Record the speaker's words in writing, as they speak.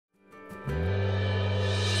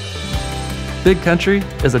Big Country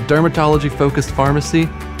is a dermatology-focused pharmacy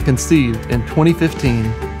conceived in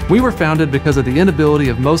 2015. We were founded because of the inability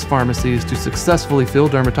of most pharmacies to successfully fill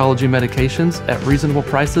dermatology medications at reasonable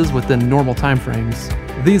prices within normal timeframes.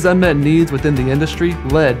 These unmet needs within the industry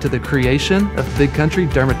led to the creation of Big Country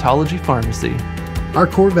Dermatology Pharmacy. Our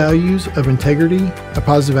core values of integrity, a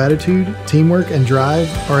positive attitude, teamwork, and drive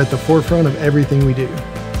are at the forefront of everything we do.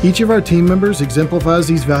 Each of our team members exemplifies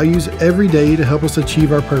these values every day to help us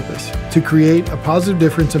achieve our purpose, to create a positive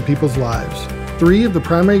difference in people's lives. 3 of the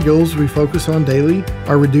primary goals we focus on daily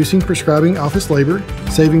are reducing prescribing office labor,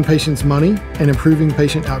 saving patients money, and improving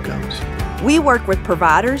patient outcomes. We work with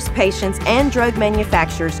providers, patients, and drug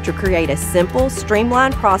manufacturers to create a simple,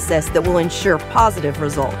 streamlined process that will ensure positive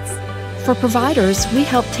results. For providers, we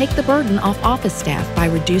help take the burden off office staff by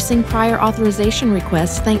reducing prior authorization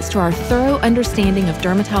requests thanks to our thorough understanding of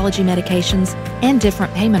dermatology medications and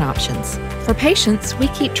different payment options. For patients, we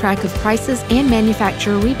keep track of prices and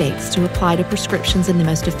manufacturer rebates to apply to prescriptions in the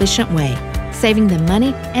most efficient way, saving them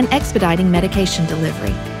money and expediting medication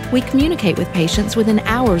delivery. We communicate with patients within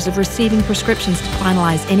hours of receiving prescriptions to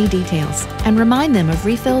finalize any details and remind them of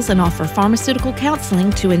refills and offer pharmaceutical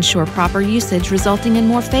counseling to ensure proper usage, resulting in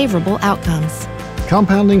more favorable outcomes.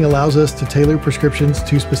 Compounding allows us to tailor prescriptions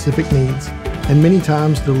to specific needs and many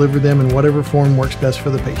times deliver them in whatever form works best for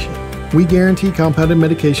the patient. We guarantee compounded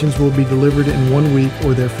medications will be delivered in 1 week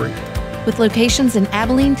or they're free. With locations in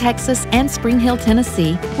Abilene, Texas and Spring Hill,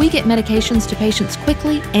 Tennessee, we get medications to patients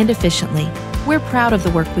quickly and efficiently. We're proud of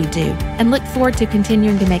the work we do and look forward to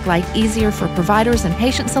continuing to make life easier for providers and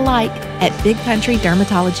patients alike at Big Country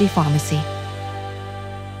Dermatology Pharmacy.